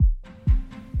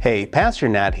Hey, Pastor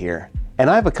Nat here, and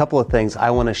I have a couple of things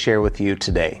I want to share with you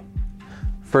today.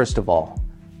 First of all,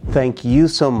 thank you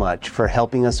so much for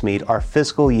helping us meet our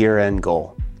fiscal year-end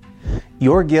goal.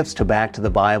 Your gifts to Back to the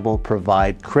Bible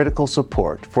provide critical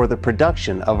support for the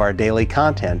production of our daily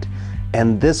content,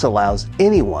 and this allows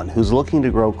anyone who's looking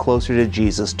to grow closer to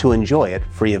Jesus to enjoy it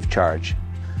free of charge.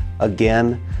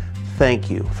 Again, thank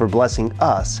you for blessing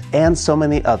us and so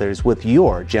many others with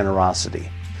your generosity.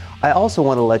 I also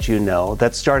want to let you know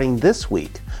that starting this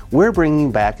week, we're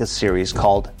bringing back a series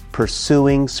called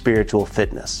Pursuing Spiritual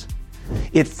Fitness.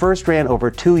 It first ran over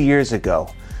 2 years ago,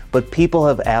 but people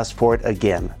have asked for it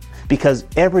again because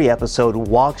every episode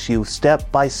walks you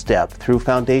step by step through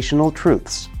foundational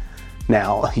truths.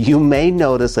 Now, you may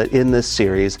notice that in this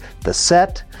series, the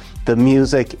set, the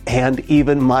music, and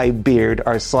even my beard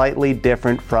are slightly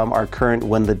different from our current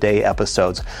Win the Day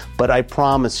episodes, but I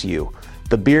promise you,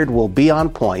 the beard will be on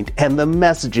point and the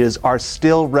messages are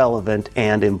still relevant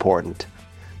and important.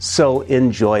 So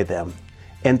enjoy them,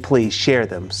 and please share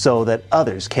them so that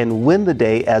others can win the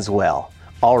day as well.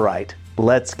 All right,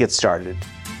 let's get started.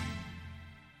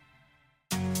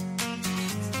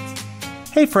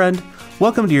 Hey friend,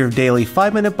 welcome to your daily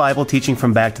 5-minute Bible teaching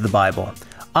from Back to the Bible.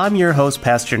 I'm your host,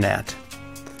 Pastor Nat.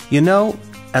 You know,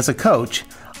 as a coach,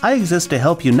 I exist to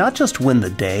help you not just win the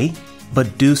day,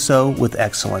 but do so with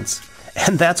excellence.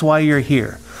 And that's why you're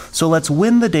here. So let's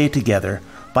win the day together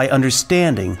by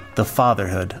understanding the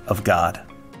fatherhood of God.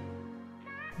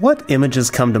 What images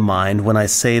come to mind when I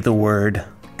say the word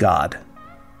God?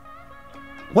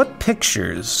 What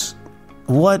pictures,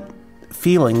 what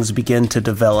feelings begin to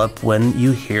develop when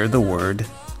you hear the word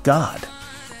God?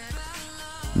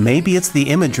 Maybe it's the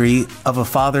imagery of a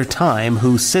father time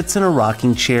who sits in a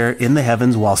rocking chair in the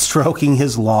heavens while stroking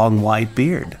his long white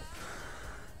beard.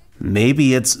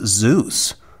 Maybe it's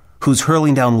Zeus, who's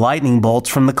hurling down lightning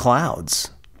bolts from the clouds.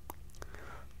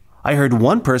 I heard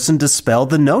one person dispel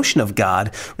the notion of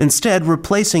God, instead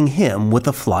replacing him with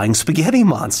a flying spaghetti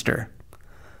monster.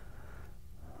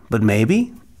 But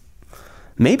maybe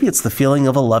it's the feeling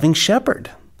of a loving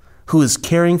shepherd who is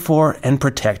caring for and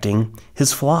protecting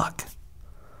his flock.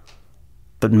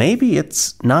 But maybe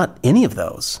it's not any of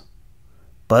those,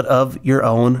 but of your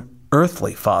own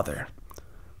earthly father.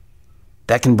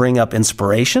 That can bring up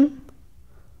inspiration,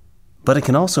 but it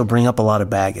can also bring up a lot of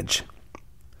baggage.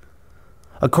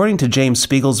 According to James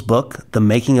Spiegel's book, The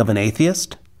Making of an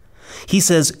Atheist, he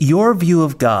says your view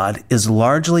of God is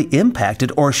largely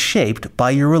impacted or shaped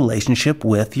by your relationship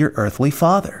with your earthly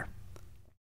father.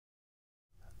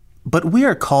 But we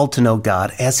are called to know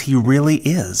God as he really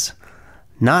is,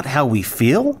 not how we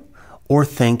feel or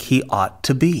think he ought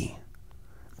to be.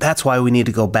 That's why we need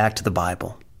to go back to the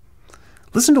Bible.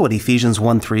 Listen to what Ephesians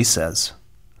 1:3 says.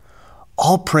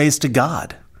 All praise to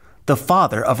God, the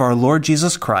Father of our Lord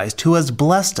Jesus Christ, who has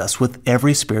blessed us with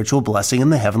every spiritual blessing in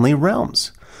the heavenly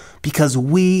realms, because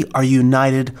we are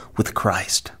united with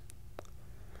Christ.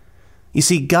 You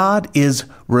see, God is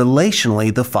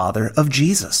relationally the Father of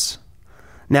Jesus.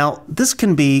 Now, this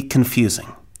can be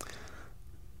confusing,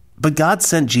 but God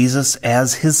sent Jesus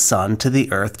as his Son to the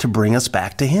earth to bring us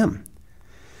back to him.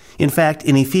 In fact,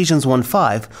 in Ephesians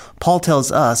 1:5, Paul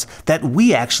tells us that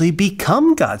we actually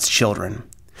become God's children.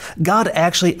 God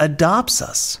actually adopts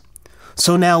us.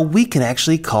 So now we can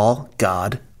actually call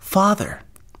God Father.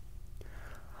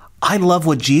 I love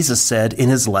what Jesus said in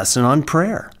his lesson on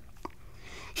prayer.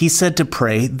 He said to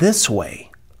pray this way: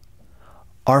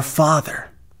 Our Father.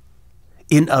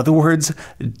 In other words,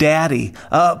 Daddy,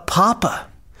 Papa.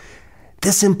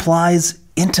 This implies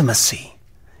intimacy.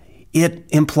 It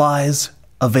implies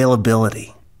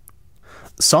availability.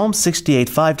 Psalm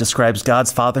 68:5 describes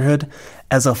God's fatherhood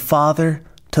as a father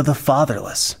to the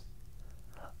fatherless,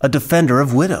 a defender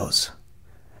of widows.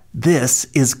 This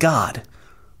is God,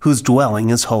 whose dwelling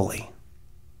is holy.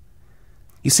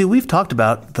 You see, we've talked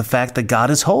about the fact that God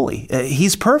is holy.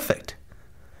 He's perfect.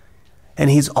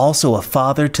 And he's also a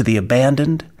father to the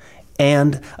abandoned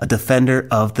and a defender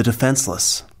of the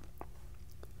defenseless.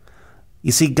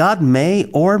 You see, God may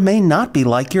or may not be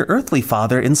like your earthly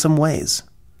father in some ways.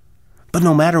 But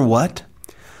no matter what,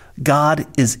 God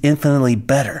is infinitely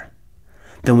better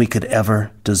than we could ever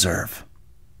deserve.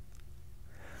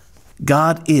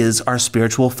 God is our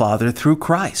spiritual father through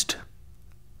Christ.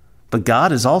 But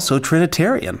God is also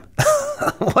Trinitarian.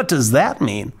 What does that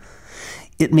mean?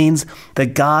 It means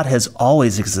that God has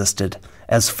always existed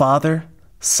as Father,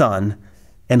 Son,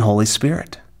 and Holy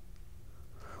Spirit.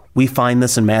 We find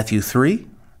this in Matthew 3,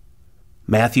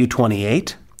 Matthew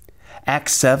 28,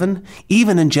 Acts 7,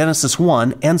 even in Genesis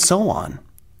 1, and so on.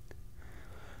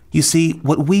 You see,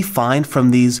 what we find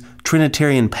from these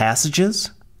Trinitarian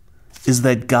passages is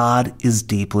that God is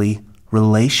deeply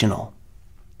relational.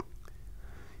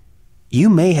 You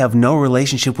may have no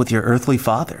relationship with your earthly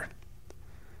father.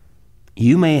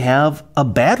 You may have a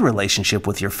bad relationship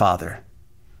with your father.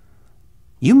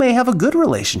 You may have a good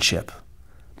relationship,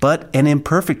 but an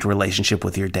imperfect relationship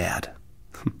with your dad.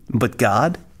 But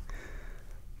God,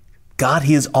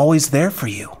 He is always there for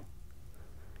you.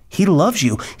 He loves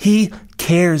you. He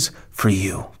cares for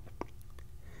you.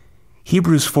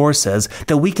 Hebrews 4 says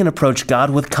that we can approach God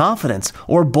with confidence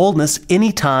or boldness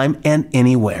anytime and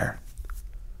anywhere.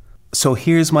 So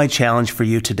here's my challenge for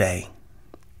you today.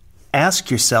 Ask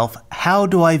yourself, how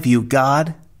do I view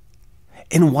God?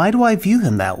 And why do I view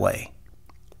Him that way?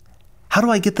 How do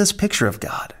I get this picture of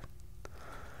God?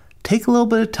 Take a little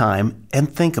bit of time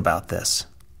and think about this.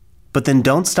 But then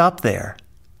don't stop there.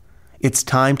 It's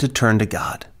time to turn to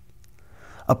God.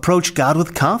 Approach God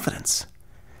with confidence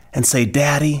and say,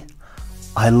 Daddy,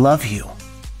 I love you.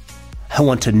 I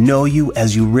want to know you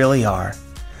as you really are.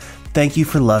 Thank you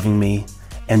for loving me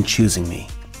and choosing me.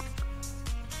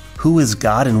 Who is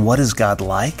God and what is God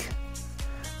like?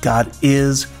 God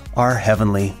is our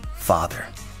Heavenly Father.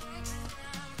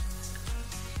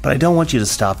 But I don't want you to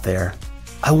stop there.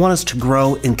 I want us to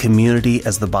grow in community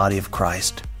as the body of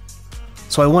Christ.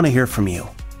 So I want to hear from you.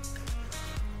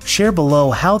 Share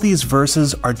below how these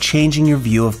verses are changing your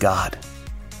view of God,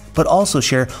 but also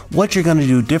share what you're going to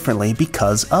do differently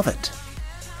because of it.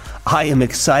 I am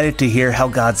excited to hear how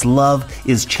God's love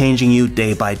is changing you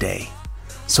day by day.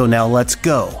 So now let's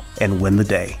go and win the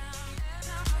day.